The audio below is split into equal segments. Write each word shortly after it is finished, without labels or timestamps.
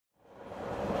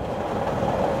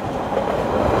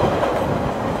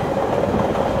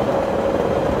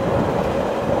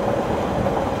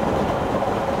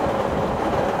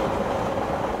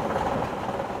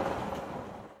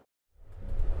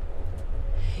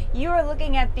You are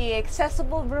looking at the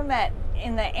accessible roomette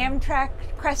in the Amtrak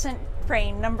Crescent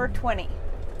train number 20.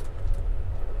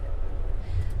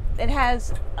 It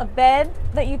has a bed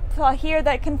that you saw here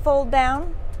that can fold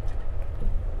down.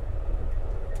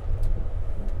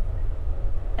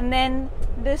 And then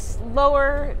this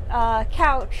lower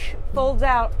couch folds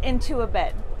out into a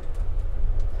bed.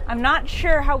 I'm not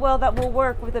sure how well that will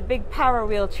work with a big power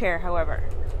wheelchair, however.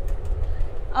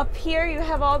 Up here you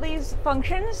have all these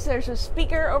functions. There's a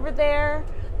speaker over there.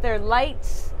 There are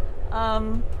lights.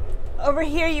 Over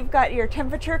here you've got your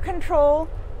temperature control,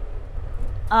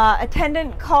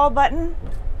 attendant call button,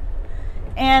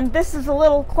 and this is a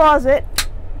little closet.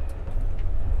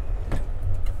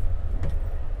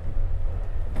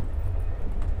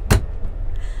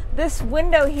 This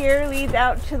window here leads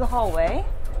out to the hallway.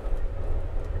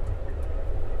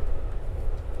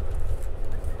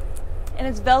 And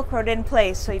it's velcroed in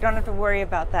place, so you don't have to worry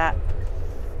about that.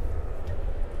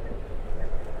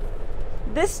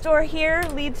 This door here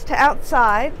leads to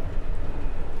outside.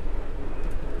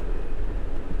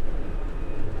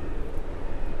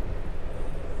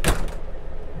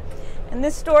 And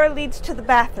this door leads to the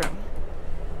bathroom.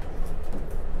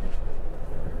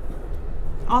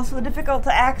 Also difficult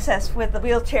to access with the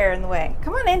wheelchair in the way.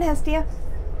 Come on in, Hestia.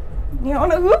 You don't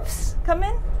want to, oops, come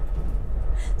in.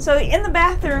 So in the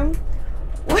bathroom,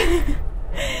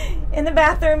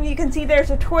 you can see there's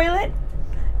a toilet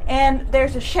and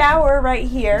there's a shower right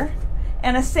here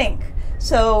and a sink.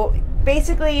 So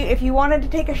basically, if you wanted to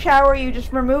take a shower, you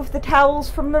just remove the towels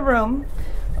from the room,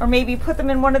 or maybe put them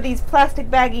in one of these plastic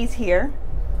baggies here,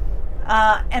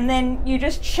 and then you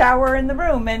just shower in the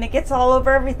room and it gets all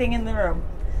over everything in the room.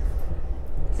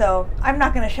 So I'm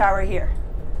not going to shower here.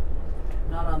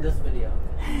 Not on this video.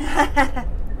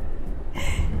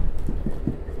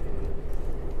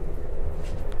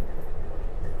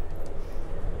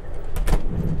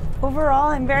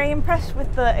 Overall, I'm very impressed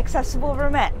with the accessible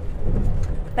roomette.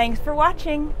 Thanks for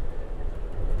watching.